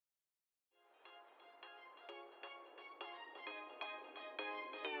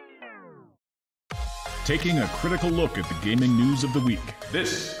taking a critical look at the gaming news of the week.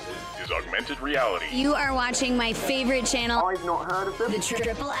 This is Augmented Reality. You are watching my favorite channel. I've not heard of them. The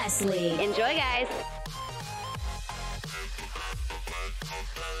Triple S League. Enjoy, guys.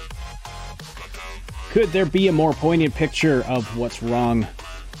 Could there be a more poignant picture of what's wrong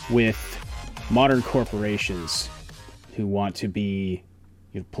with modern corporations who want to be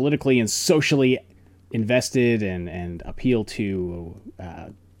politically and socially invested and appeal to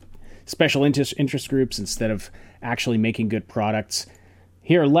special interest groups instead of actually making good products?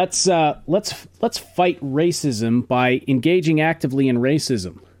 Here, let's fight racism by engaging actively in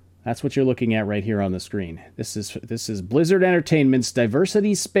racism. That's what you're looking at right here on the screen. This is Blizzard Entertainment's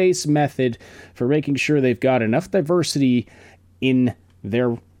diversity space method for making sure they've got enough diversity in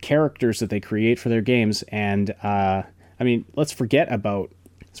their characters that they create for their games. And let's forget about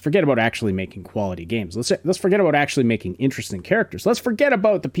actually making quality games. Let's forget about actually making interesting characters. Let's forget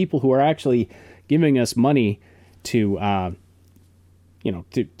about the people who are actually giving us money to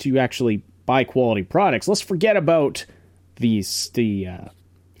actually buy quality products. Let's forget about the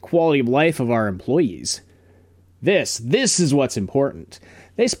quality of life of our employees. This is what's important.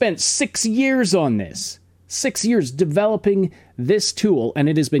 They spent 6 years on this. 6 years developing this tool, and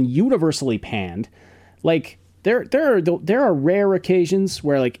it has been universally panned. Like, there are rare occasions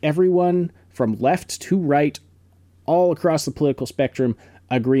where, like, everyone from left to right, all across the political spectrum,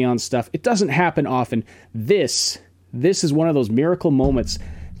 agree on stuff. It doesn't happen often. This is one of those miracle moments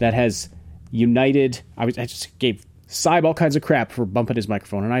that has united. I just gave Saib all kinds of crap for bumping his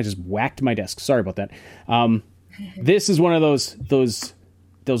microphone, and I just whacked my desk. Sorry about that. This is one of those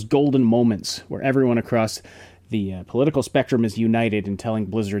golden moments where everyone across the political spectrum is united in telling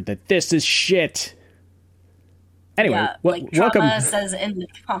Blizzard that this is shit. Anyway, welcome. Trauma says in the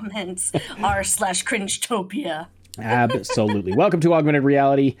comments r/cringetopia. Absolutely. Welcome to Augmented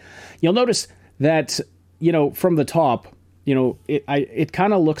Reality. You'll notice that, from the top, it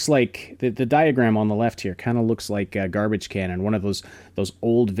kind of looks like the diagram on the left here kind of looks like a garbage can in one of those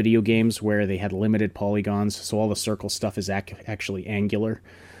old video games where they had limited polygons, so all the circle stuff is actually angular.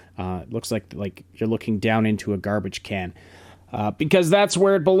 It looks like you're looking down into a garbage can, because that's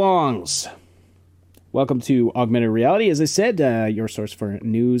where it belongs. Welcome to Augmented Reality. As I said, your source for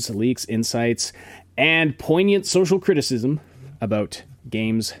news, leaks, insights, and poignant social criticism about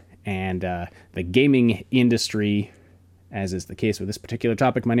games and the gaming industry, as is the case with this particular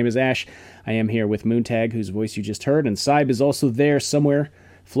topic. My name is Ash. I am here with Moontag, whose voice you just heard, and Saib is also there somewhere,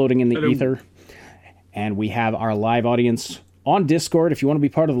 floating in the Hello. ether. And we have our live audience on Discord. If you want to be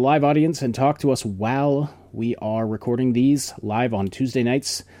part of the live audience and talk to us while we are recording these live on Tuesday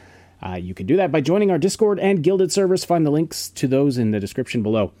nights, you can do that by joining our Discord and Guilded servers. Find the links to those in the description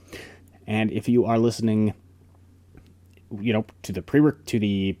below. And if you are listening, to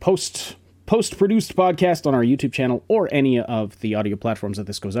the post-produced podcast on our YouTube channel or any of the audio platforms that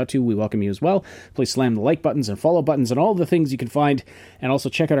this goes out to, we welcome you as well. Please slam the like buttons and follow buttons and all the things you can find. And also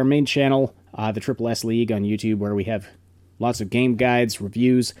check out our main channel, the Triple S League on YouTube, where we have lots of game guides,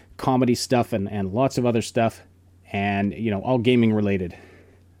 reviews, comedy stuff, and lots of other stuff. And, all gaming related.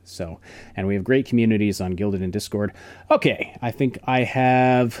 So, and we have great communities on Guilded and Discord. Okay, I think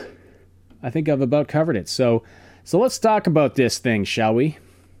I've about covered it. So let's talk about this thing, shall we?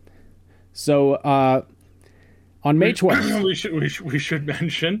 So, on May 12th... We should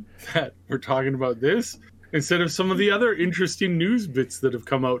mention that we're talking about this instead of some of the other interesting news bits that have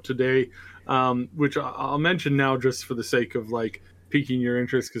come out today, which I'll mention now just for the sake of, piquing your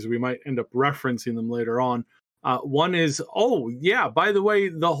interest, because we might end up referencing them later on. One is, by the way,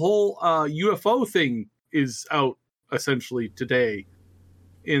 the whole UFO thing is out essentially today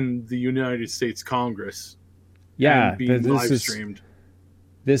in the United States Congress. Yeah, being live streamed.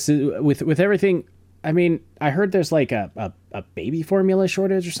 This is with everything. I mean, I heard there's like a baby formula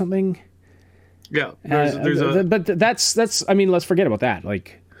shortage or something. Yeah, but that's. I mean, let's forget about that.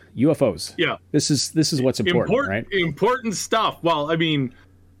 Like UFOs. Yeah, this is what's important, right? Important stuff. Well, I mean,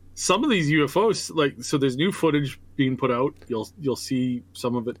 some of these UFOs, so there's new footage being put out. You'll see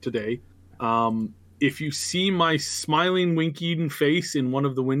some of it today. If you see my smiling, winking face in one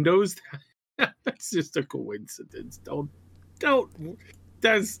of the windows, that's just a coincidence. Don't.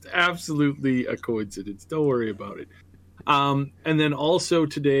 That's absolutely a coincidence. Don't worry about it. And then also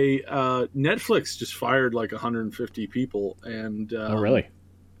today, Netflix just fired 150 people and oh, really?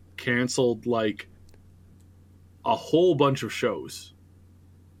 Canceled a whole bunch of shows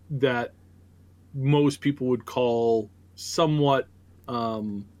that most people would call somewhat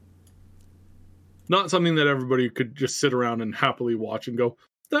not something that everybody could just sit around and happily watch and go,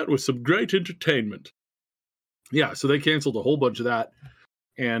 that was some great entertainment. Yeah, so they canceled a whole bunch of that,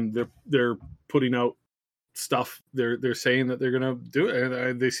 and they're putting out stuff they're saying that they're going to do it,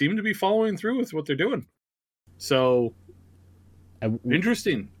 and they seem to be following through with what they're doing. So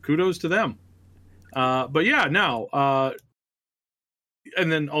interesting. Kudos to them. But yeah, now,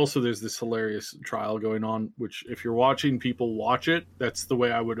 and then also there's this hilarious trial going on, which if you're watching people watch it, that's the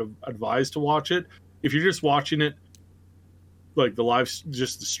way I would have advised to watch it. If you're just watching it, like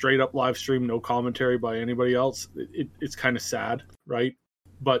just the straight up live stream, no commentary by anybody else, it's kind of sad, right?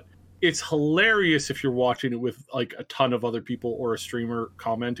 But it's hilarious if you're watching it with like a ton of other people or a streamer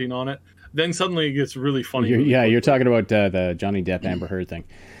commenting on it. Then suddenly it gets really funny. You're talking about the Johnny Depp Amber Heard thing.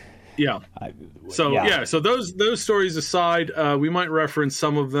 Yeah. So those stories aside, we might reference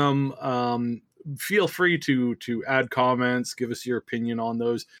some of them. Feel free to add comments, give us your opinion on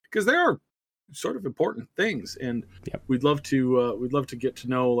those, because they are sort of important things, and we'd love to get to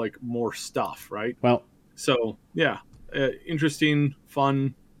know like more stuff, right? Well, so yeah, interesting,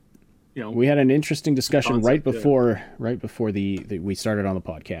 fun. You know, we had an interesting discussion right before we started on the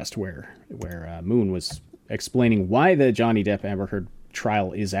podcast, where Moon was explaining why the Johnny Depp Amber Heard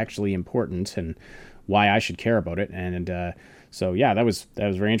trial is actually important and why I should care about it. And so yeah, that was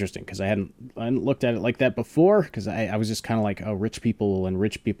very interesting, because I hadn't looked at it like that before, because I was just kind of like, oh, rich people and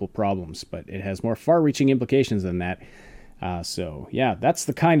rich people problems, but it has more far-reaching implications than that. So yeah, that's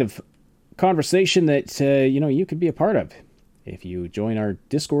the kind of conversation that you could be a part of if you join our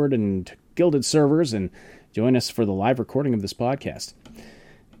Discord and Guilded servers and join us for the live recording of this podcast.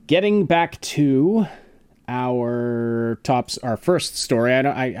 Getting back to our first story.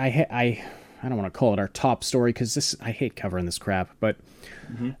 I don't want to call it our top story, because I hate covering this crap, but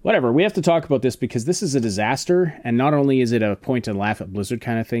whatever. We have to talk about this because this is a disaster, and not only is it a point and laugh at Blizzard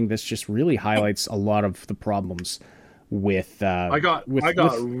kind of thing, this just really highlights a lot of the problems with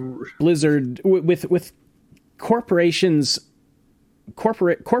Blizzard, with corporations,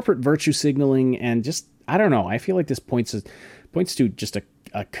 corporate virtue signaling, and just, I don't know. I feel like this points to just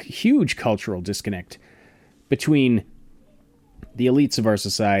a huge cultural disconnect between the elites of our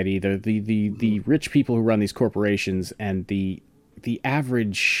society, the rich people who run these corporations, and the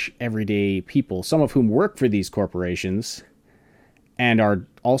average everyday people, some of whom work for these corporations and are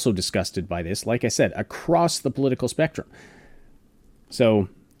also disgusted by this, like I said, across the political spectrum. So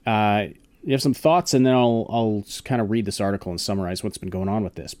you have some thoughts, and then I'll just kind of read this article and summarize what's been going on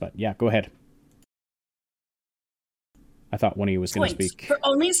with this. But yeah, go ahead. I thought one of you was going to speak. For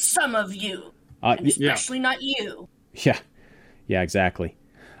only some of you, and especially not you. Yeah, exactly.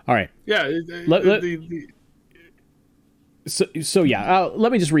 All right. Yeah. So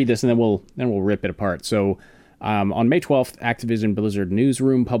let me just read this, and then we'll rip it apart. So on May 12th, Activision Blizzard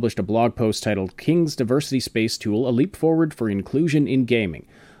Newsroom published a blog post titled "King's Diversity Space Tool: A Leap Forward for Inclusion in Gaming,"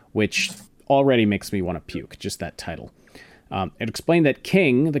 which already makes me want to puke, just that title. It explained that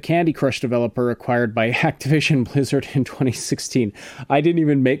King, the Candy Crush developer acquired by Activision Blizzard in 2016, I didn't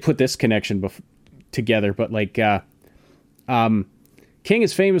even put this connection together, but like, King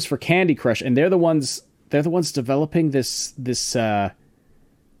is famous for Candy Crush, and they're the ones developing this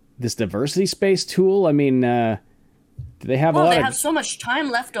diversity space tool. I mean, do they have they have so much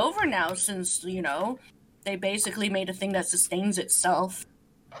time left over now, since they basically made a thing that sustains itself.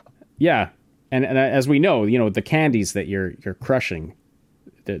 Yeah. And as we know, the candies that you're crushing,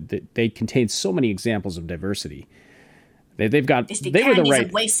 they contain so many examples of diversity. They were the right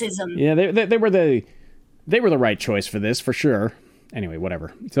of racism. Yeah, they were the right choice for this, for sure. Anyway,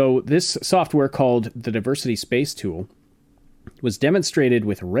 whatever. So this software, called the Diversity Space Tool, was demonstrated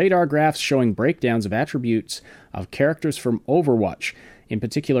with radar graphs showing breakdowns of attributes of characters from Overwatch, in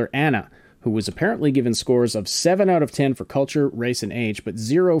particular Ana, who was apparently given scores of 7 out of 10 for culture, race, and age, but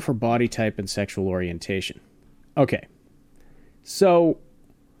 0 for body type and sexual orientation. Okay. So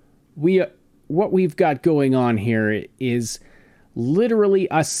what we've got going on here is literally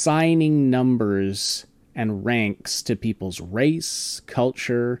assigning numbers and ranks to people's race,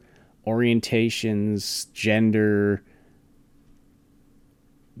 culture, orientations, gender,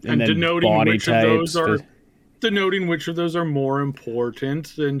 and denoting body which types, of those are denoting which of those are more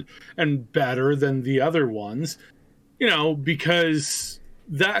important and better than the other ones, because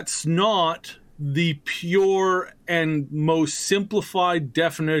that's not the pure and most simplified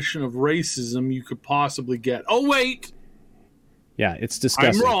definition of racism you could possibly get. Oh, wait. Yeah, it's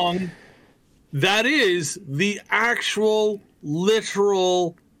disgusting. I'm wrong. That is the actual,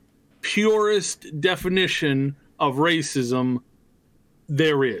 literal, purest definition of racism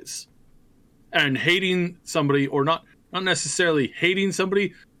there is. And hating somebody, or not necessarily hating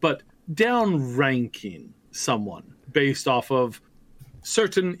somebody, but downranking someone based off of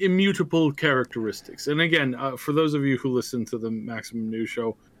certain immutable characteristics. And again, for those of you who listen to the Maximum News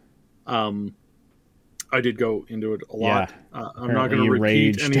Show, I did go into it a lot. I'm not going to you repeat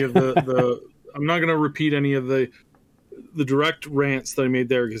raged. any of the I'm not going to repeat any of the direct rants that I made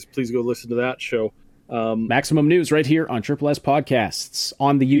there, because please go listen to that show. Maximum News right here on Triple S Podcasts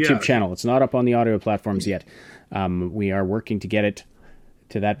on the YouTube channel. It's not up on the audio platforms yet. We are working to get it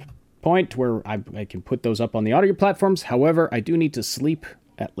to that point where I can put those up on the audio platforms. However, I do need to sleep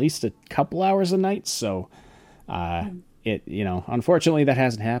at least a couple hours a night, so unfortunately that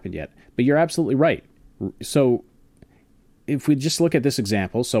hasn't happened yet. But you're absolutely right. So if we just look at this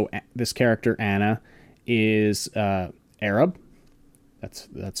example, so this character Anna is Arab.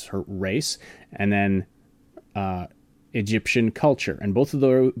 That's her race, and then Egyptian culture, and both of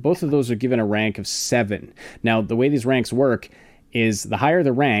those are given a rank of 7. Now, the way these ranks work is the higher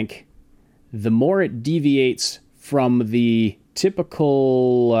the rank, the more it deviates from the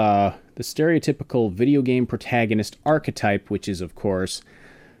typical, the stereotypical video game protagonist archetype, which is, of course,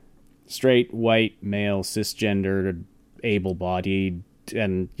 straight, white, male, cisgendered, able-bodied,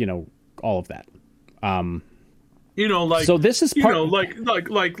 and all of that. Like, so this is part, like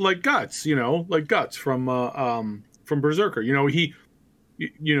Guts, like Guts from Berserker. He's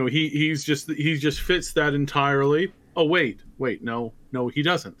just fits that entirely. Oh wait, no, he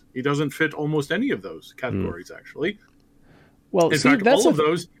doesn't. He doesn't fit almost any of those categories actually. Well, in fact, all of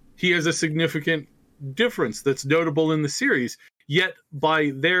those, he has a significant difference that's notable in the series. Yet,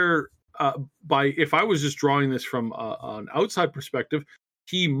 if I was just drawing this from an outside perspective,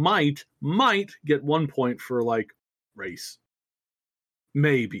 he might get 1 point for like race,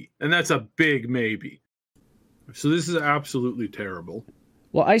 maybe, and that's a big maybe. So this is absolutely terrible.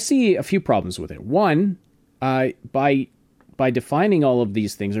 Well, I see a few problems with it. One, by defining all of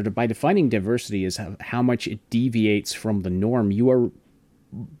these things, or by defining diversity as how much it deviates from the norm, you are,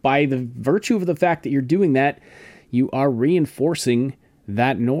 by the virtue of the fact that you're doing that, you are reinforcing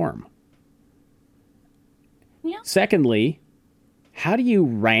that norm. Yeah. Secondly, how do you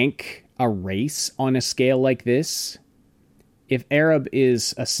rank a race on a scale like this? If Arab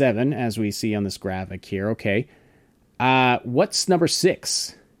is a 7, as we see on this graphic here, okay, what's number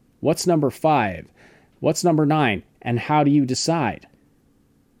 6? What's number 5? What's number 9? And how do you decide?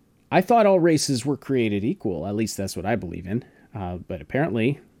 I thought all races were created equal. At least that's what I believe in. But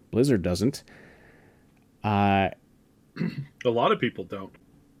apparently, Blizzard doesn't. A lot of people don't.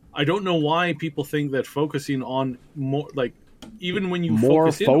 I don't know why people think that focusing on more, like, even when you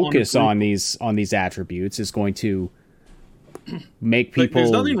focus on these attributes is going to make people. Like,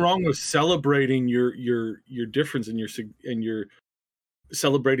 there's nothing wrong with celebrating your difference and your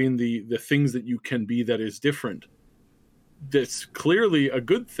celebrating the things that you can be that is different. That's clearly a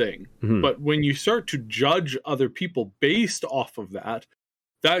good thing. Mm-hmm. But when you start to judge other people based off of that,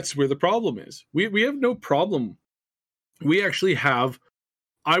 that's where the problem is. We have no problem. We actually have.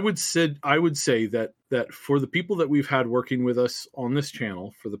 I would say that for the people that we've had working with us on this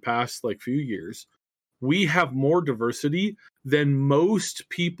channel for the past few years, we have more diversity than most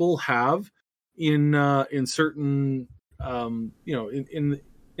people have in certain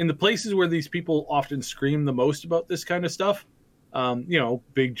in the places where these people often scream the most about this kind of stuff.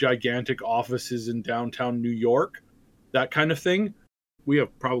 Big gigantic offices in downtown New York, that kind of thing. We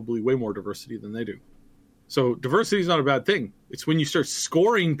have probably way more diversity than they do. So diversity is not a bad thing. It's when you start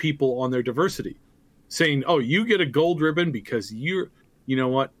scoring people on their diversity, saying, "Oh, you get a gold ribbon because you're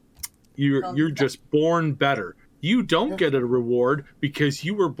just born better. You don't get a reward because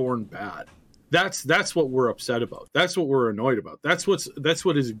you were born bad." That's what we're upset about. That's what we're annoyed about. That's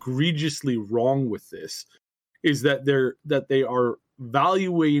what is egregiously wrong with this, is that they are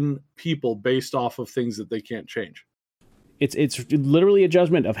valuing people based off of things that they can't change. It's literally a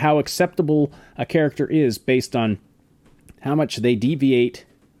judgment of how acceptable a character is based on how much they deviate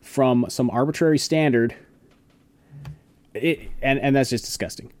from some arbitrary standard. And that's just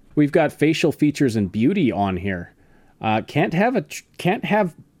disgusting. We've got facial features and beauty on here. Can't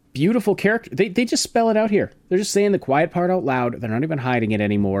have beautiful character. They just spell it out here. They're just saying the quiet part out loud. They're not even hiding it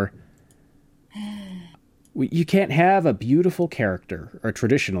anymore. You can't have a beautiful character, or a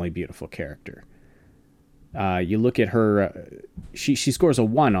traditionally beautiful character. You look at her, she scores a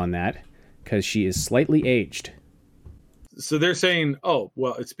 1 on that because she is slightly aged. So they're saying, oh,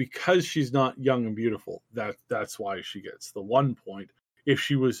 well, it's because she's not young and beautiful. That's why she gets the 1 point. If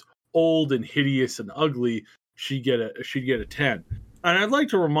she was old and hideous and ugly, she'd get a 10. And I'd like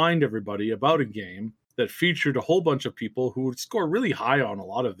to remind everybody about a game that featured a whole bunch of people who would score really high on a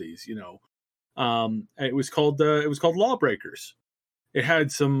lot of these. It was called Lawbreakers. It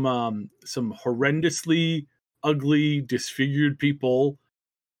had some horrendously ugly, disfigured people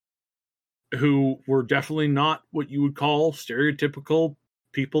who were definitely not what you would call stereotypical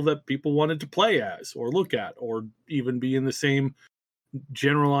people that people wanted to play as or look at or even be in the same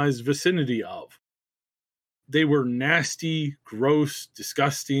generalized vicinity of. They were nasty, gross,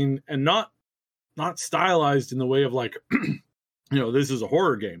 disgusting, and not stylized in the way of like, this is a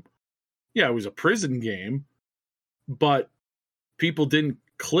horror game. Yeah, it was a prison game, but people didn't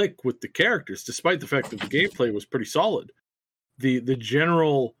click with the characters, despite the fact that the gameplay was pretty solid. The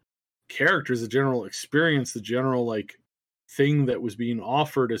general characters, the general experience, the general like thing that was being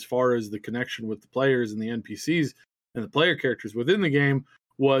offered as far as the connection with the players and the NPCs and the player characters within the game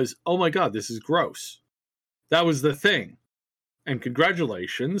was, oh my god, this is gross. That was the thing. And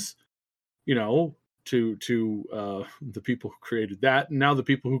congratulations, to the people who created that. And now the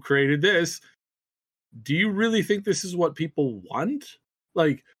people who created this, do you really think this is what people want?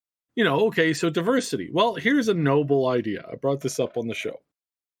 Like, okay, so diversity. Well, here's a noble idea. I brought this up on the show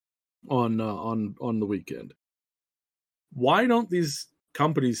on the weekend. Why don't these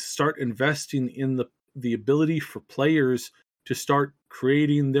companies start investing in the ability for players to start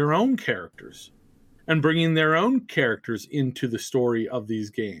creating their own characters and bringing their own characters into the story of these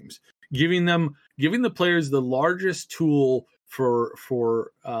games, giving the players the largest tool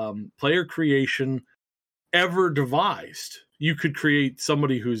for player creation ever devised. You could create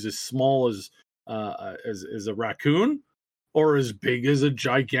somebody who's as small as a raccoon, or as big as a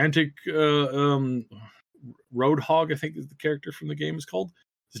gigantic Roadhog, I think is the character from the game is called.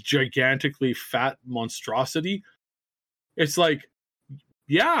 This gigantically fat monstrosity. It's like,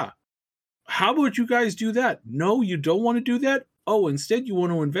 yeah, how about you guys do that? No, you don't want to do that? Oh, instead you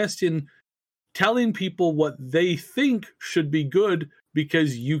want to invest in telling people what they think should be good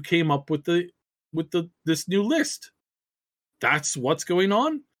because you came up with this new list. That's what's going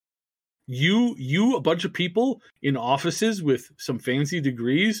on. You a bunch of people in offices with some fancy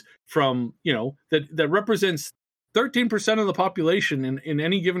degrees from, that represents 13% of the population in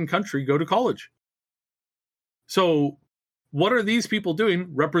any given country go to college. So what are these people doing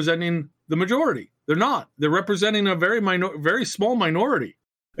representing the majority? They're not. They're representing a very small minority.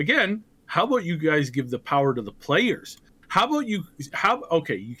 Again, how about you guys give the power to the players? How about you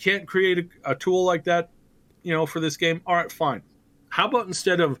can't create a tool like that, for this game. All right, fine. How about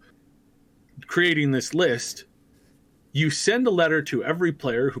instead of creating this list, you send a letter to every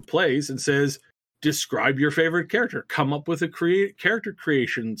player who plays and says, describe your favorite character. Come up with a character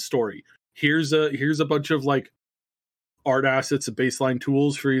creation story. Here's a bunch of like art assets and baseline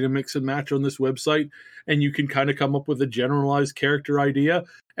tools for you to mix and match on this website, and you can kind of come up with a generalized character idea,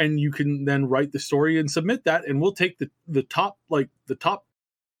 and you can then write the story and submit that, and we'll take the top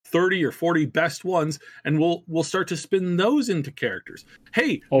 30 or 40 best ones, and we'll start to spin those into characters.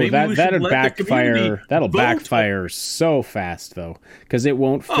 Hey, maybe that'll backfire. That'll backfire so fast though, because it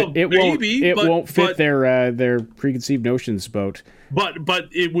won't fit. It won't fit their preconceived notions about. But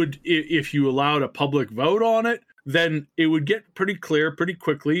it would, if you allowed a public vote on it, then it would get pretty clear pretty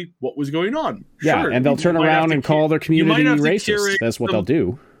quickly what was going on. Yeah, sure, and they'll turn around and call their community racist. That's what they'll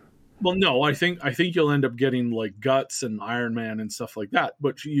do. Well, no, I think you'll end up getting like Guts and Iron Man and stuff like that.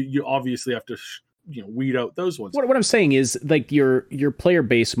 But you obviously have to weed out those ones. What I'm saying is like your player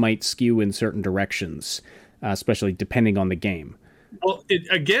base might skew in certain directions, especially depending on the game. Well,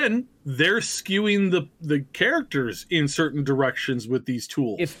 again, they're skewing the characters in certain directions with these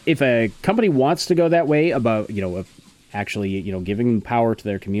tools. If a company wants to go that way about actually giving power to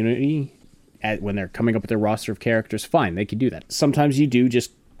their community when they're coming up with their roster of characters, fine, they can do that. Sometimes you do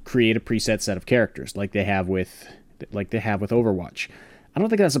just create a preset set of characters like they have with Overwatch. I don't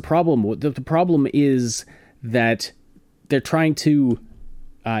think that's a problem. The problem is that they're trying to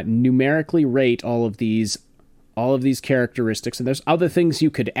numerically rate all of these characteristics, and there's other things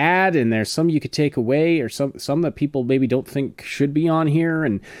you could add, and there's some you could take away, or some that people maybe don't think should be on here,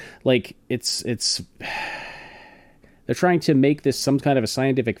 and like it's they're trying to make this some kind of a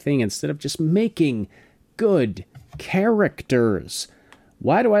scientific thing instead of just making good characters.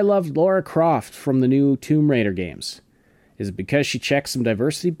 Why do I love Lara Croft from the new Tomb Raider games? Is it because she checks some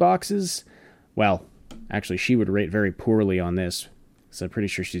diversity boxes? Well, actually, she would rate very poorly on this, so I'm pretty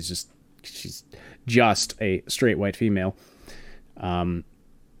sure she's just a straight white female. That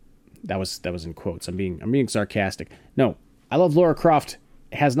was in quotes. I'm being sarcastic. No, I love Lara Croft.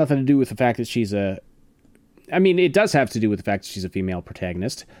 It has nothing to do with the fact that she's it does have to do with the fact that she's a female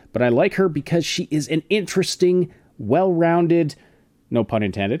protagonist, but I like her because she is an interesting, well-rounded, no pun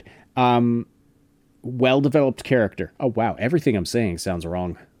intended, well-developed character. Oh, wow. Everything I'm saying sounds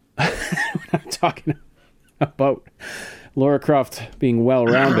wrong when I'm talking about Lara Croft being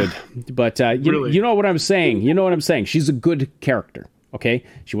well-rounded. But you know what I'm saying. You know what I'm saying. She's a good character, okay?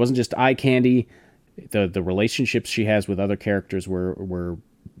 She wasn't just eye candy. The relationships she has with other characters were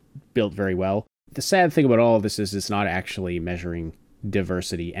built very well. The sad thing about all of this is it's not actually measuring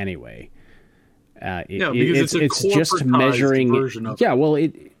diversity anyway. Because it's just measuring version of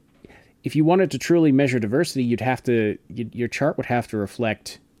if you wanted to truly measure diversity, your chart would have to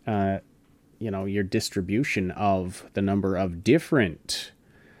reflect your distribution of the number of different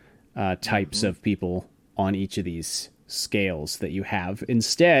types of people on each of these scales that you have.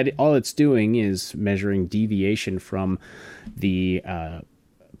 Instead, all it's doing is measuring deviation from the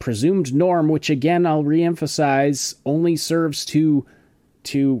presumed norm, which again, I'll reemphasize, only serves to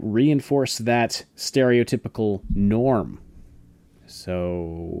reinforce that stereotypical norm.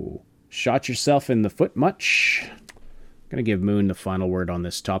 So, shot yourself in the foot much? I'm gonna give Moon the final word on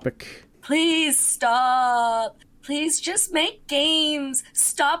this topic. Please stop. Please just make games.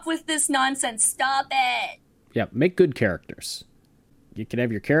 Stop with this nonsense. Stop it. Yeah, make good characters. You can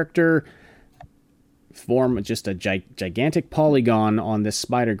have your character form just a gigantic polygon on this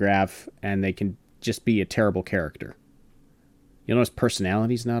spider graph, and they can just be a terrible character. You'll notice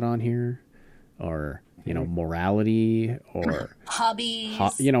personality's not on here, or morality, or hobbies.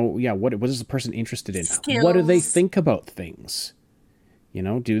 What is the person interested in? Skills. What do they think about things?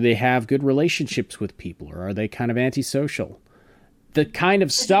 Do they have good relationships with people, or are they kind of antisocial? The kind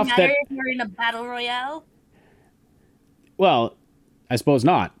of stuff Does it matter if you're in a battle royale? Well, I suppose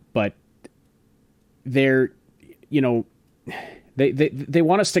not, but they're, they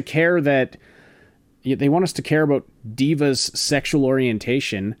want us to care that they want us to care about Diva's sexual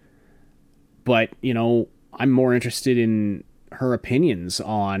orientation, but, I'm more interested in her opinions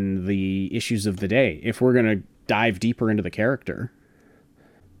on the issues of the day, if we're going to dive deeper into the character.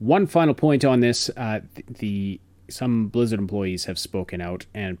 One final point on this, some Blizzard employees have spoken out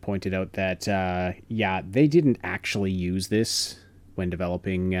and pointed out that, they didn't actually use this when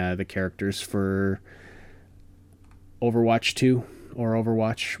developing the characters for Overwatch 2 or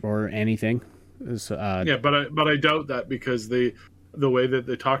Overwatch or anything. But I doubt that, because the way that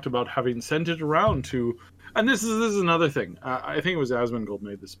they talked about having sent it around to, and this is another thing. I think it was Asmongold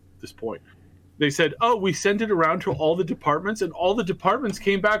made this point. They said, we sent it around to all the departments, and all the departments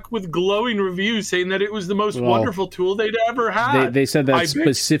came back with glowing reviews saying that it was the most wonderful tool they'd ever had. They said that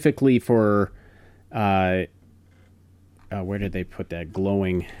specifically for, where did they put that?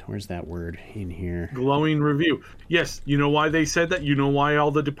 Glowing, where's that word in here? Glowing review. Yes, you know why they said that? You know why all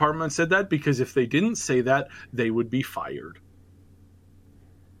the departments said that? Because if they didn't say that, they would be fired.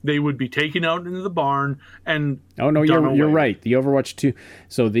 They would be taken out into the barn and you're right. The Overwatch 2.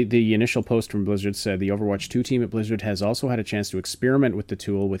 So the initial post from Blizzard said the Overwatch 2 team at Blizzard has also had a chance to experiment with the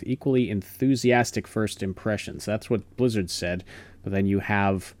tool with equally enthusiastic first impressions. That's what Blizzard said. But then you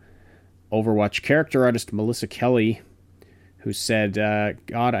have Overwatch character artist Melissa Kelly, who said,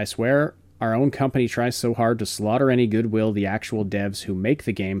 God, I swear our own company tries so hard to slaughter any goodwill the actual devs who make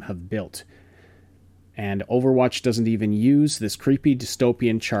the game have built. And Overwatch doesn't even use this creepy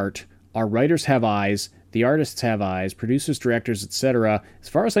dystopian chart. Our writers have eyes, the artists have eyes, producers, directors, etc. As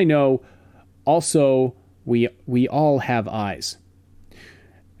far as I know, also, we all have eyes.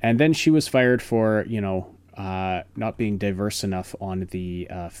 And then she was fired for, not being diverse enough on the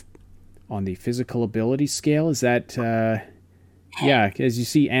physical ability scale. Is that... as you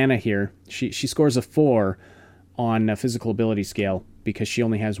see Anna here, she scores a 4 on a physical ability scale, because she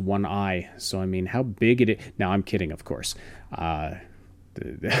only has one eye. So, I mean, how big it is... Now, I'm kidding, of course. That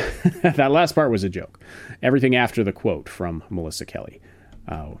last part was a joke. Everything after the quote from Melissa Kelly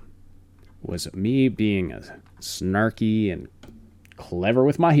was me being snarky and clever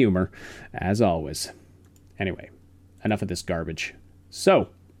with my humor, as always. Anyway, enough of this garbage. So,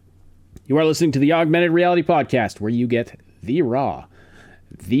 you are listening to the Augmented Reality Podcast, where you get the raw,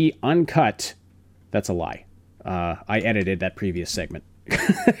 the uncut... That's a lie. I edited that previous segment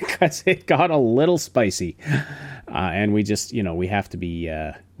because it got a little spicy, and we just, we have to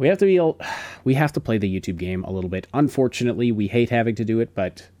play the YouTube game a little bit. Unfortunately, we hate having to do it,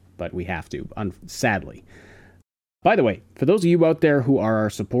 but we have to, sadly. By the way, for those of you out there who are our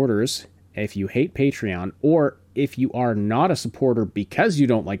supporters, if you hate Patreon, or if you are not a supporter because you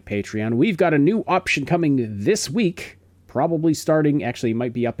don't like Patreon, we've got a new option coming this week, probably starting, actually, it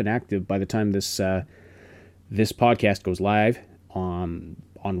might be up and active by the time this podcast goes live on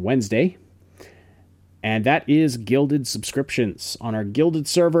Wednesday, and that is Guilded subscriptions. On our Guilded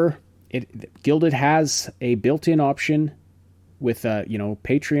server, Guilded has a built-in option with a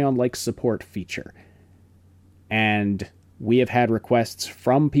Patreon-like support feature, and we have had requests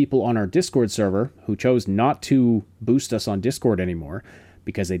from people on our Discord server who chose not to boost us on Discord anymore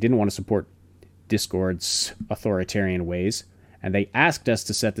because they didn't want to support Discord's authoritarian ways. and they asked us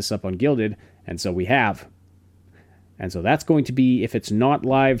to set this up on Guilded, and so we have. And so that's going to be, if it's not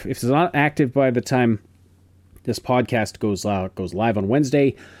live, if it's not active by the time this podcast goes live on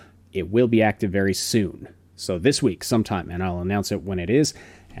Wednesday, it will be active very soon. So this week sometime, and I'll announce it when it is.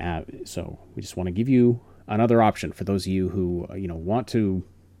 So we just want to give you another option for those of you who want to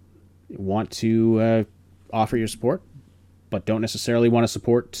offer your support, but don't necessarily want to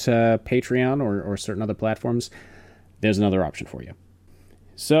support Patreon or certain other platforms. There's another option for you.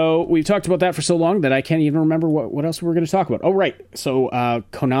 So we've talked about that for so long that I can't even remember what else we were going to talk about. Oh, right. So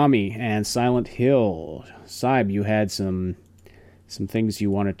Konami and Silent Hill. Saib, you had some things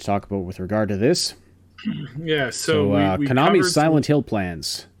you wanted to talk about with regard to this. Yeah, so we Konami's Silent Hill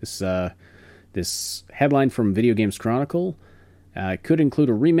plans. This headline from Video Games Chronicle could include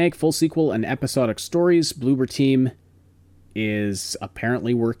a remake, full sequel, and episodic stories. Bloober Team is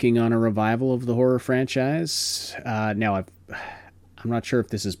apparently working on a revival of the horror franchise. Now, I'm not sure if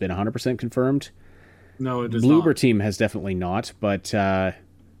this has been 100% confirmed. No, it is Bloober not. Team has definitely not, but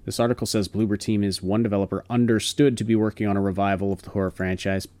this article says Bloober Team is one developer understood to be working on a revival of the horror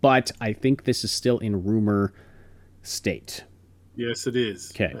franchise, but I think this is still in rumor state. Yes, it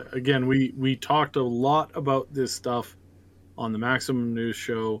is. Okay. Again, we talked a lot about this stuff on the Maximum News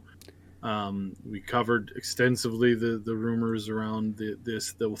show. We covered extensively the rumors around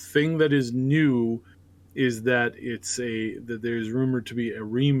this. The thing that is new is that that there's rumored to be a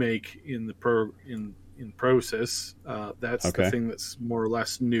remake in process. That's okay. the thing that's more or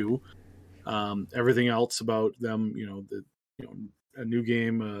less new. Everything else about them, a new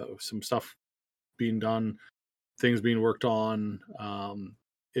game, some stuff being done, things being worked on.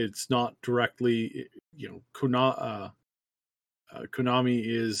 It's not directly, Konami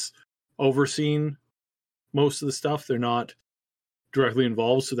is overseeing most of the stuff. They're not directly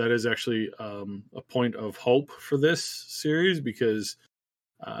involved, so that is actually a point of hope for this series, because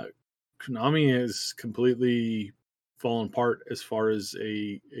Konami has completely fallen apart as far as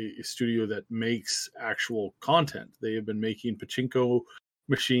a studio that makes actual content. They have been making pachinko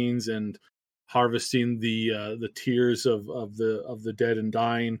machines and harvesting the tears of the dead and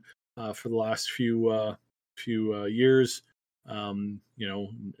dying for the last few years. I'm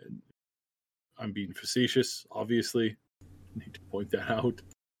being facetious, obviously. I need to point that out.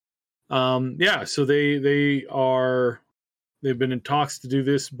 So they've been in talks to do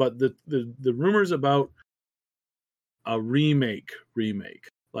this, but the rumors about a remake,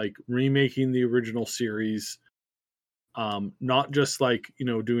 like remaking the original series, not just like,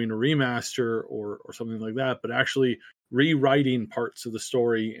 doing a remaster or something like that, but actually rewriting parts of the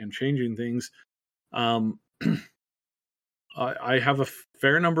story and changing things. I have a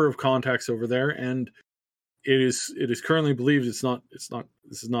fair number of contacts over there, and it is currently believed this is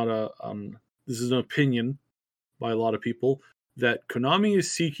an opinion by a lot of people, that Konami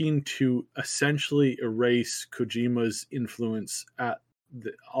is seeking to essentially erase Kojima's influence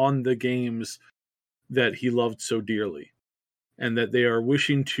on the games that he loved so dearly, and that they are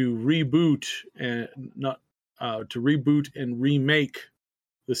wishing to reboot and remake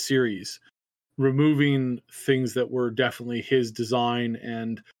the series, removing things that were definitely his design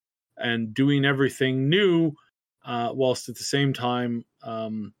and doing everything new, whilst at the same time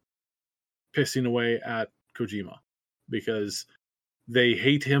pissing away at Kojima, because they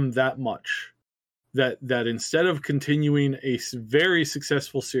hate him that much that instead of continuing a very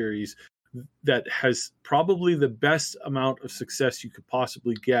successful series that has probably the best amount of success you could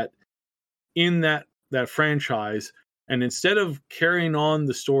possibly get in that franchise, and instead of carrying on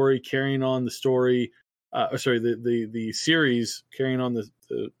the series, carrying on the story and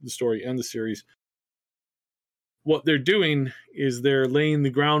the series, what they're doing is they're laying the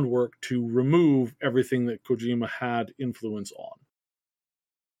groundwork to remove everything that Kojima had influence on.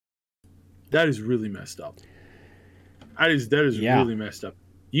 That is really messed up. That is really messed up.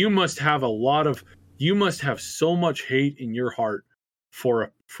 You must have so much hate in your heart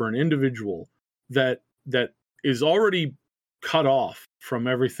for an individual that is already cut off from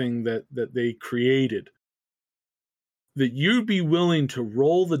everything that they created, that you'd be willing to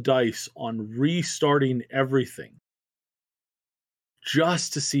roll the dice on restarting everything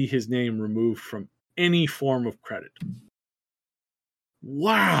just to see his name removed from any form of credit.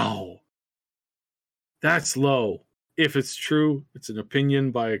 Wow. That's low. If it's true, it's an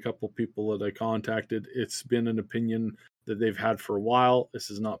opinion by a couple people that I contacted. It's been an opinion that they've had for a while.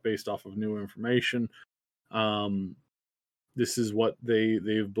 This is not based off of new information. This is what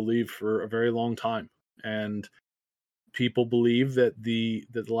they've believed for a very long time. And people believe that the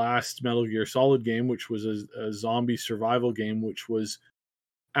last Metal Gear Solid game, which was a zombie survival game, which was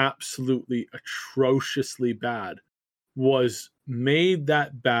absolutely atrociously bad, was made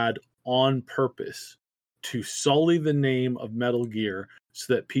that bad on purpose to sully the name of Metal Gear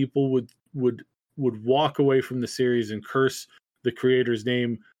so that people would walk away from the series and curse the creator's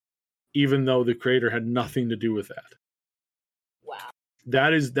name, even though the creator had nothing to do with that. Wow.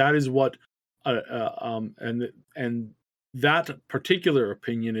 That is what and that particular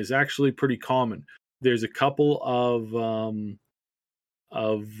opinion is actually pretty common. There's a couple of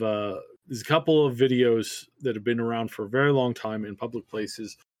videos that have been around for a very long time in public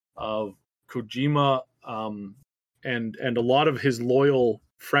places of Kojima and a lot of his loyal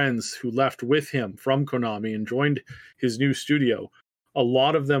friends who left with him from Konami and joined his new studio. A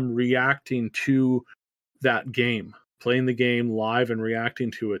lot of them reacting to that game, playing the game live and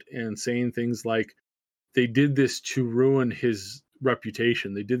reacting to it and saying things like, they did this to ruin his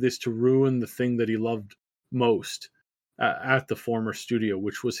reputation. They did this to ruin the thing that he loved most at the former studio,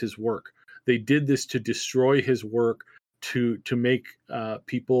 which was his work. They did this to destroy his work, to make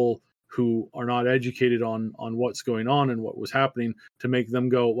people who are not educated on what's going on and what was happening, to make them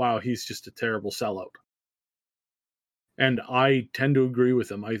go, wow, he's just a terrible sellout. And I tend to agree with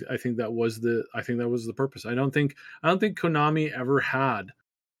them. I think that was the purpose. I don't think Konami ever had,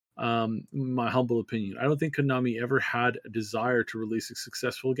 my humble opinion, I don't think Konami ever had a desire to release a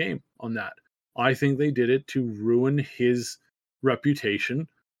successful game on that. I think they did it to ruin his reputation,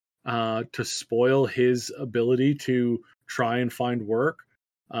 to spoil his ability to try and find work,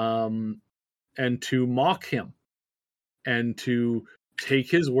 and to mock him, and to take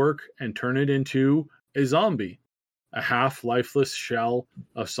his work and turn it into a zombie, a half-lifeless shell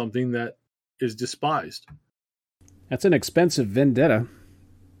of something that is despised. That's an expensive vendetta.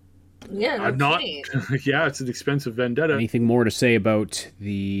 Yeah, I'm not. Yeah, it's an expensive vendetta. Anything more to say about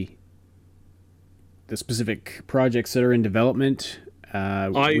the specific projects that are in development?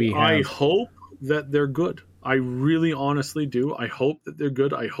 I hope that they're good. I really honestly do. I hope that they're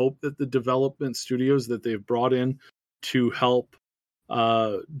good. I hope that the development studios that they've brought in to help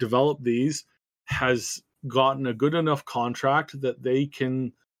develop these has gotten a good enough contract that they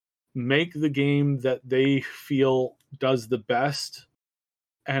can make the game that they feel does the best.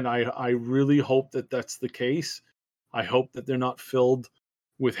 And I really hope that that's the case. I hope that they're not filled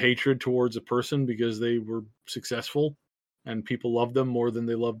with hatred towards a person because they were successful and people love them more than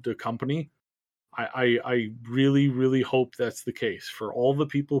they loved a company. I really, really hope that's the case for all the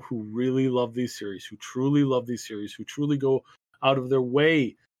people who really love these series, who truly love these series, who truly go out of their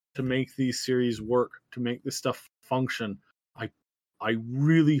way to make these series work, to make this stuff function. I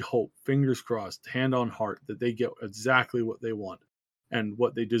really hope, fingers crossed, hand on heart, that they get exactly what they want and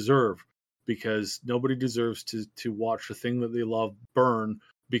what they deserve, because nobody deserves to watch a thing that they love burn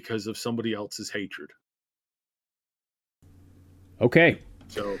because of somebody else's hatred. Okay.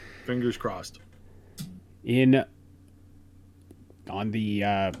 So, fingers crossed. On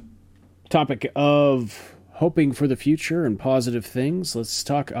the topic of hoping for the future and positive things, let's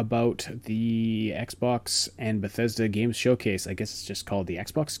talk about the Xbox and Bethesda Games Showcase. I guess it's just called the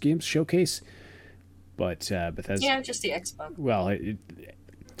Xbox Games Showcase, but Bethesda... Yeah, just the Xbox. Well,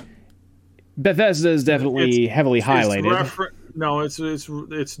 Bethesda is definitely heavily highlighted.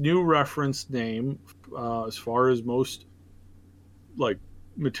 It's new reference name as far as most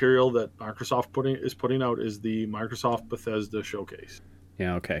material that Microsoft is putting out is the Microsoft Bethesda Showcase.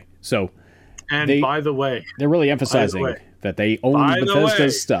 Yeah, okay. So, by the way, they're really emphasizing that they own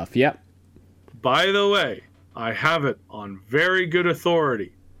Bethesda's stuff. Yep. By the way, I have it on very good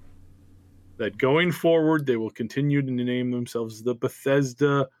authority that going forward they will continue to name themselves the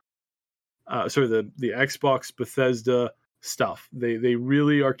Bethesda. The Xbox Bethesda stuff. They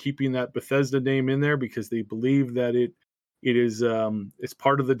really are keeping that Bethesda name in there because they believe that it is it's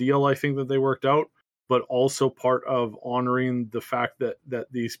part of the deal, I think, that they worked out, but also part of honoring the fact that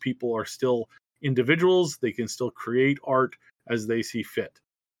these people are still individuals. They can still create art as they see fit.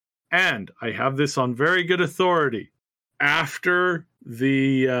 And I have this on very good authority. After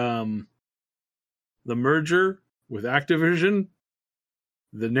the merger with Activision,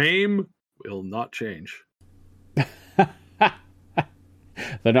 the name will not change.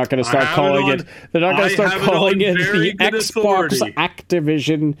 They're not going to start calling it. They're not going to start calling it the Xbox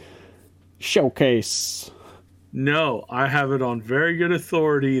Activision Showcase. No, I have it on very good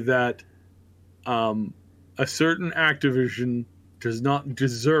authority that a certain Activision does not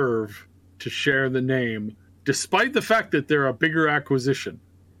deserve to share the name, despite the fact that they're a bigger acquisition.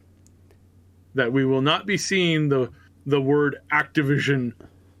 That we will not be seeing the word Activision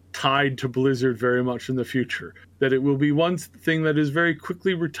tied to Blizzard very much in the future. That it will be one thing that is very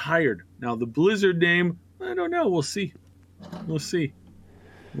quickly retired. Now, the Blizzard name, I don't know. We'll see. We'll see.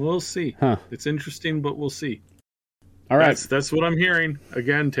 Huh. It's interesting, but we'll see. All right. That's what I'm hearing.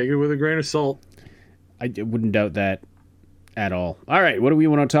 Again, take it with a grain of salt. I wouldn't doubt that at all. All right, what do we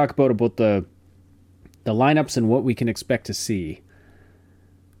want to talk about the lineups and what we can expect to see?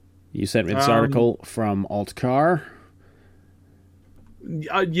 You sent me this article from Altcar.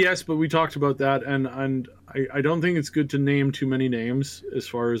 Yes, but we talked about that, and I don't think it's good to name too many names as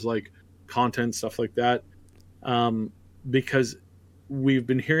far as like content, stuff like that, because we've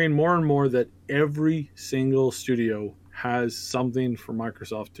been hearing more and more that every single studio has something for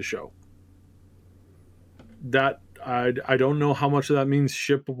Microsoft to show. That I don't know how much of that means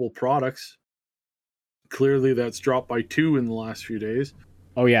shippable products. Clearly, that's dropped by 2 in the last few days.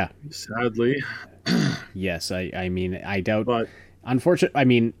 Oh yeah, sadly. Yes, I mean I doubt. But unfortunately, I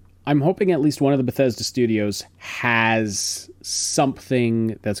mean I'm hoping at least one of the Bethesda studios has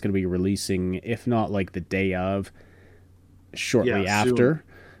something that's going to be releasing, if not like the day of, shortly after.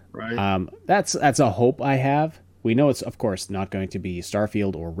 Soon. Right. That's a hope I have. We know it's of course not going to be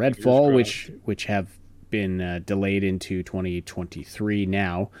Starfield or Redfall, which have been delayed into 2023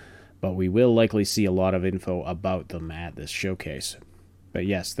 now, but we will likely see a lot of info about them at this showcase. But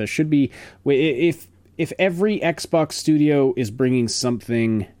yes, there should be, if every Xbox studio is bringing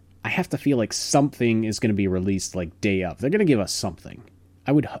something, I have to feel like something is going to be released like day of. They're going to give us something.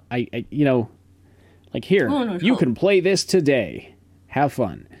 I you know, like here, you can play this today. Have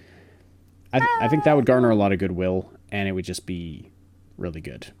fun. I think that would garner a lot of goodwill, and it would just be really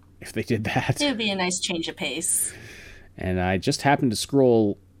good if they did that. It would be a nice change of pace. And I just happened to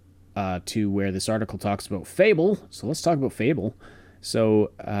scroll to where this article talks about Fable. So let's talk about Fable.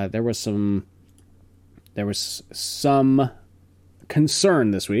 So there was some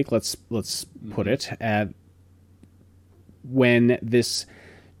concern this week. Let's put it at when this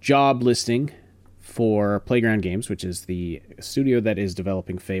job listing for Playground Games, which is the studio that is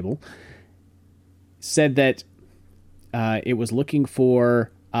developing Fable, said that it was looking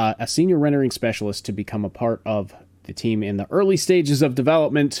for a senior rendering specialist to become a part of the team in the early stages of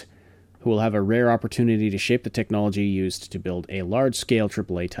development, who will have a rare opportunity to shape the technology used to build a large-scale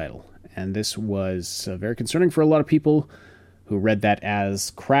AAA title. And this was very concerning for a lot of people who read that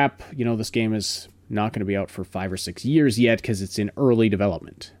as crap. You know, this game is not going to be out for 5 or 6 years yet because it's in early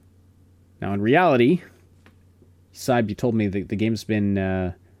development. Now, in reality, Saib, you told me that the game's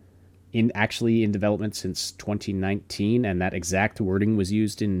been in development since 2019, and that exact wording was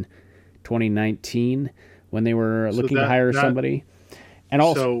used in 2019 when they were looking to hire somebody. And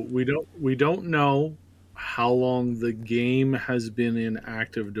also, so we don't know how long the game has been in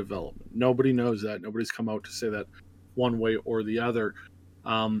active development. Nobody knows that. Nobody's come out to say that one way or the other.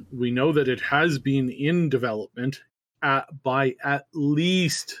 We know that it has been in development by at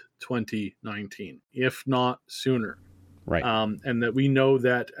least 2019, if not sooner. Right. And that we know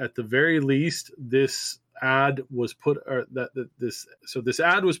that at the very least, this ad was put, this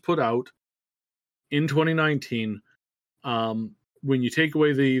ad was put out in 2019. When you take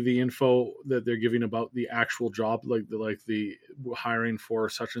away the info that they're giving about the actual job, like the hiring for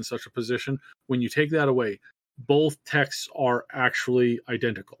such and such a position, when you take that away, both texts are actually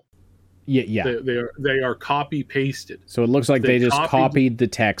identical. Yeah. They are copy pasted. So it looks like they just copied the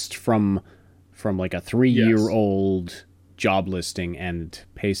text from like a 3-year-old job listing and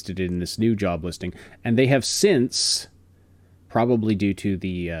pasted it in this new job listing. And they have since, probably due to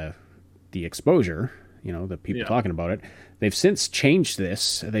the exposure, you know, the people talking about it, they've since changed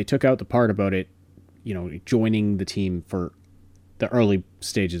this. They took out the part about it, you know, joining the team for the early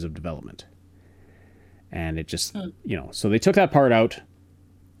stages of development. And it just, you know, so they took that part out.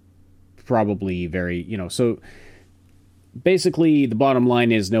 Probably very, you know, so basically the bottom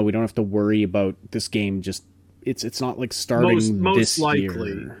line is no, we don't have to worry about this game. Just it's not like starting most this likely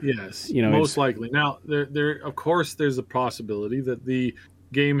year. Yes, you know, most likely. Now there of course there's a possibility that the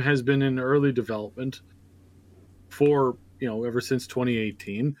game has been in early development for, you know, ever since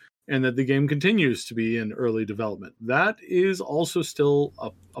 2018, and that the game continues to be in early development. That is also still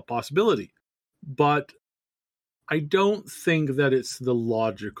a possibility, but I don't think that it's the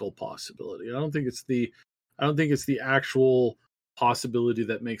logical possibility. I don't think it's the actual possibility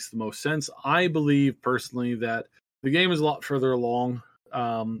that makes the most sense. I believe personally that the game is a lot further along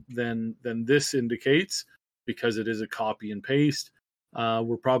than this indicates, because it is a copy and paste.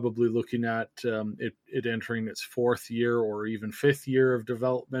 We're probably looking at it entering its 4th year or even 5th year of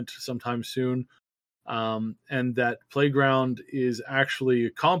development sometime soon, and that Playground is actually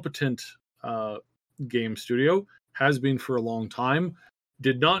a competent game studio. Has been for a long time,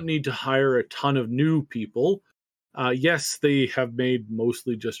 did not need to hire a ton of new people. Yes, they have made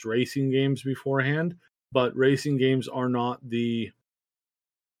mostly just racing games beforehand, but racing games are not the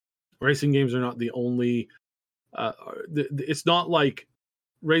only It's not like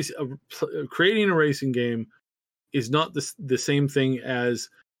creating a racing game is not the same thing as,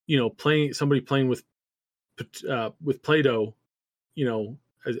 you know, somebody playing with Play-Doh, you know,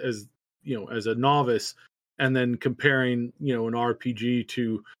 as you know, as a novice, and then comparing, you know, an RPG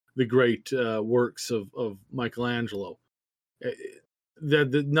to the great works of Michelangelo.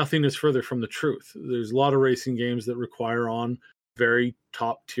 That nothing is further from the truth. There's a lot of racing games that require on very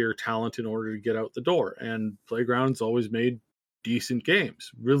top tier talent in order to get out the door, and Playground's always made decent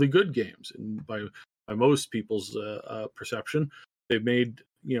games, really good games, and by most people's perception, they've made,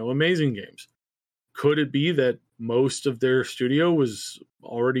 you know, amazing games. Could it be that most of their studio was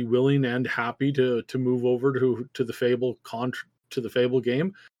already willing and happy to move over to the Fable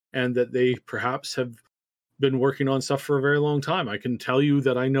game, and that they perhaps have been working on stuff for a very long time? I can tell you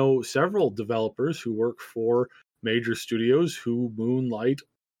that I know several developers who work for major studios who moonlight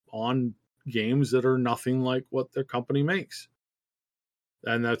on games that are nothing like what their company makes.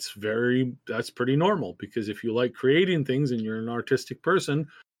 And that's pretty normal, because if you like creating things and you're an artistic person,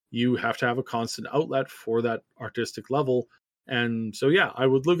 you have to have a constant outlet for that artistic level. And so, yeah, I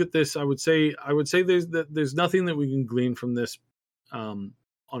would look at this. I would say there's nothing that we can glean from this on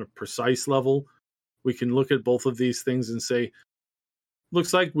a precise level. We can look at both of these things and say,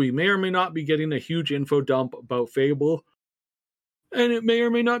 looks like we may or may not be getting a huge info dump about Fable, and it may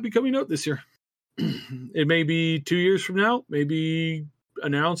or may not be coming out this year. It may be 2 years from now, maybe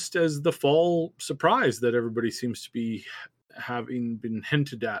announced as the fall surprise that everybody seems to be having been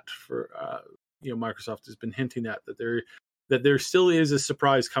hinted at for, you know, Microsoft has been hinting at that there still is a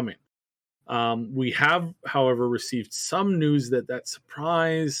surprise coming. We have, however, received some news that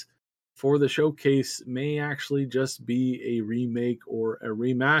surprise for the showcase may actually just be a remake, or a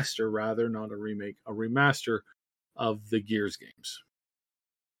remaster, rather, not a remake, a remaster of the Gears games.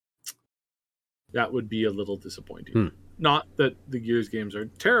 That would be a little disappointing. Not that the Gears games are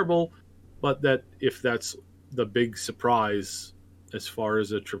terrible, but that if that's the big surprise as far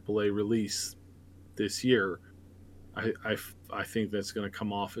as a AAA release this year, I think that's going to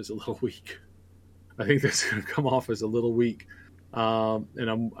come off as a little weak. I think that's going to come off as a little weak.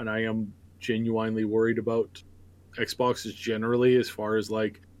 And I am genuinely worried about Xboxes generally, as far as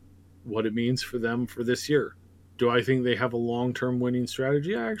like what it means for them for this year. Do I think they have a long-term winning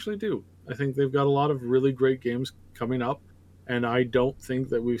strategy? I actually do. I think they've got a lot of really great games coming up, and I don't think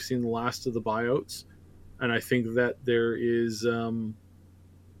that we've seen the last of the buyouts. And I think that there's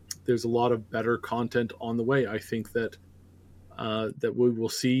a lot of better content on the way. I think that that we will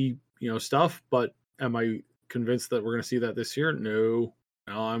see, you know, stuff, but am I convinced that we're going to see that this year? No.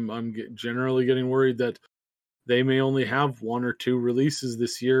 I'm generally getting worried that they may only have 1 or 2 releases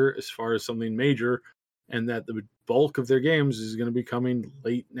this year as far as something major, and that the bulk of their games is going to be coming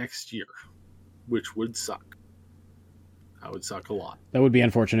late next year, which would suck. That would suck a lot. That would be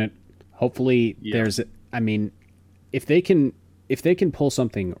unfortunate. Hopefully if they can pull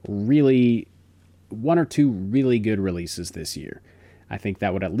something really, 1 or 2 really good releases this year, I think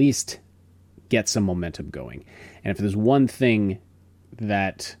that would at least get some momentum going. And if there's one thing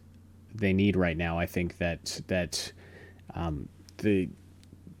that they need right now, I think that the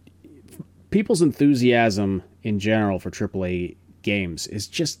people's enthusiasm in general for AAA games is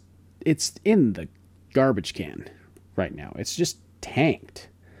just, it's in the garbage can right now. It's just tanked.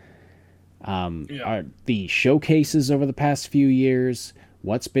 The showcases over the past few years,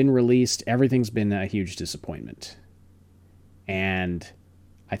 what's been released, everything's been a huge disappointment. And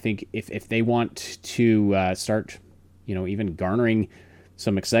I think if they want to start, you know, even garnering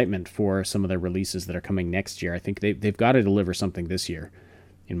some excitement for some of their releases that are coming next year, I think they've got to deliver something this year,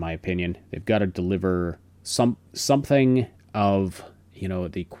 in my opinion. They've got to deliver something of, you know,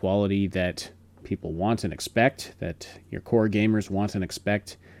 the quality that people want and expect, that your core gamers want and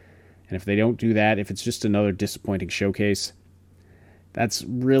expect. And if they don't do that, if it's just another disappointing showcase, that's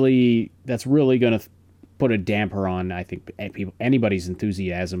really going to put a damper on, I think, anybody's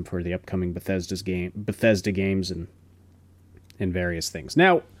enthusiasm for the upcoming Bethesda games and various things.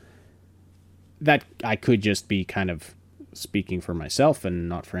 Now, that I could just be kind of speaking for myself and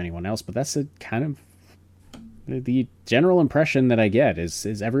not for anyone else, but that's a kind of the general impression that I get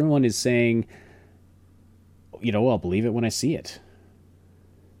is everyone is saying, you know, I'll believe it when I see it.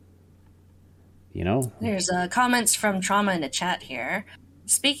 You know? There's comments from Trauma in the chat here.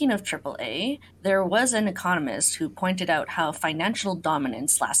 Speaking of AAA, there was an economist who pointed out how financial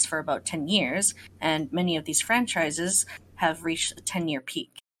dominance lasts for about 10 years, and many of these franchises have reached a 10-year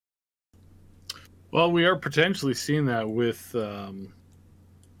peak. Well, we are potentially seeing that with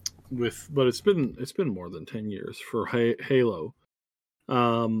but it's been more than 10 years for Halo.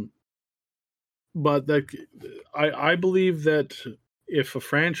 but that I believe that if a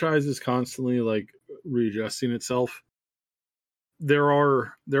franchise is constantly like readjusting itself, there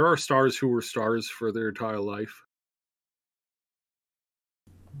are stars who were stars for their entire life.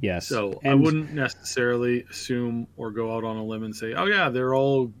 Yes. So I wouldn't necessarily assume or go out on a limb and say, oh yeah, they're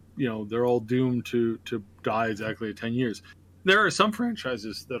all doomed to die exactly at 10 years. There are some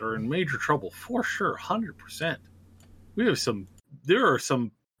franchises that are in major trouble for sure, 100%. There are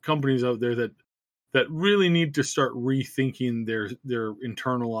some companies out there that really need to start rethinking their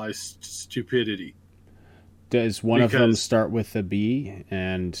internalized stupidity. Does one of them start with a B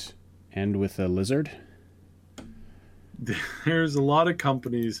and end with a lizard? There's a lot of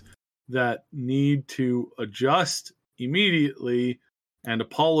companies that need to adjust immediately and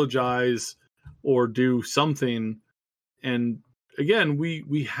apologize or do something. And again,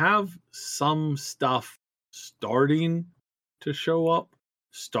 we have some stuff starting to show up,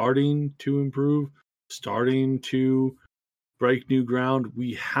 starting to improve, starting to break new ground.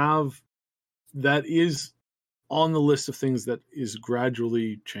 We have that is on the list of things that is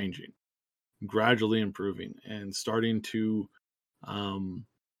gradually changing, gradually improving, and starting to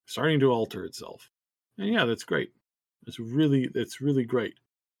alter itself. And yeah, that's great. It's really great.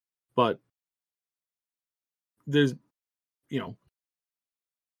 But there's,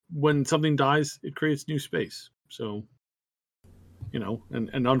 when something dies, it creates new space. So,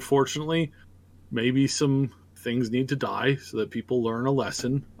 and unfortunately, maybe some things need to die so that people learn a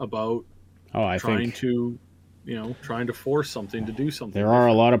lesson about trying to force something to do something. There are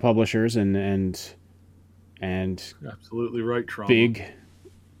a lot of publishers and absolutely right, Trauma. Big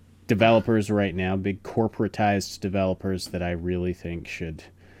developers right now, big corporatized developers that I really think should.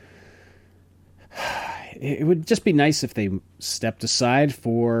 It would just be nice if they stepped aside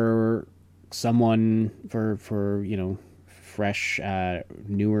for someone for fresh,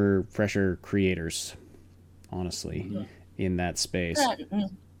 newer, fresher creators. Honestly, in that space.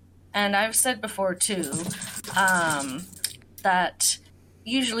 And I've said before too, that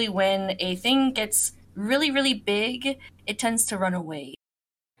usually when a thing gets really, really big, it tends to run away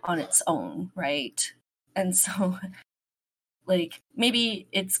on its own, right? And so, like, maybe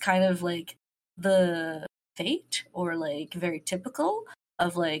it's kind of like the fate or like very typical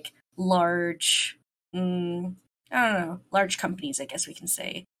of like large, large companies, I guess we can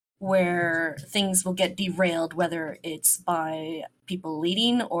say, where things will get derailed, whether it's by people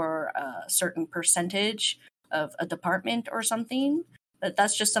leading or a certain percentage of a department or something. But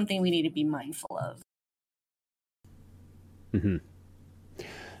that's just something we need to be mindful of. Mm-hmm.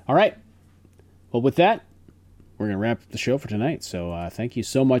 All right. Well, with that, we're going to wrap up the show for tonight. So thank you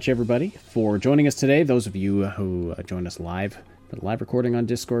so much, everybody, for joining us today. Those of you who joined us live for the live recording on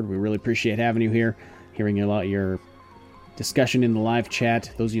Discord, we really appreciate having you here, hearing your discussion in the live chat.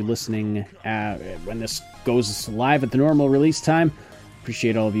 Those of you listening when this goes live at the normal release time,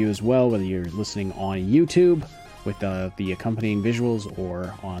 appreciate all of you as well, whether you're listening on YouTube with the accompanying visuals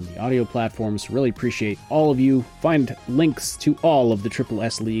or on the audio platforms. Really appreciate all of you. Find links to all of the Triple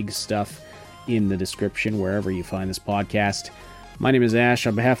S League stuff in the description wherever you find this podcast. My name is Ash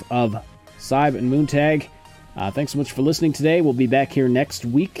on behalf of Sybe and Moontag. Thanks so much for listening today. We'll be back here next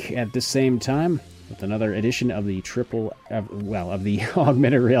week at this same time with another edition of the of the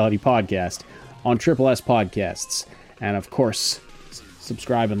Augmented Reality Podcast on Triple S Podcasts. And of course,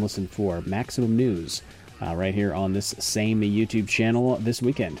 subscribe and listen for maximum news right here on this same YouTube channel this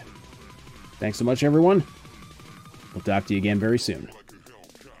weekend. Thanks so much, everyone. We'll talk to you again very soon.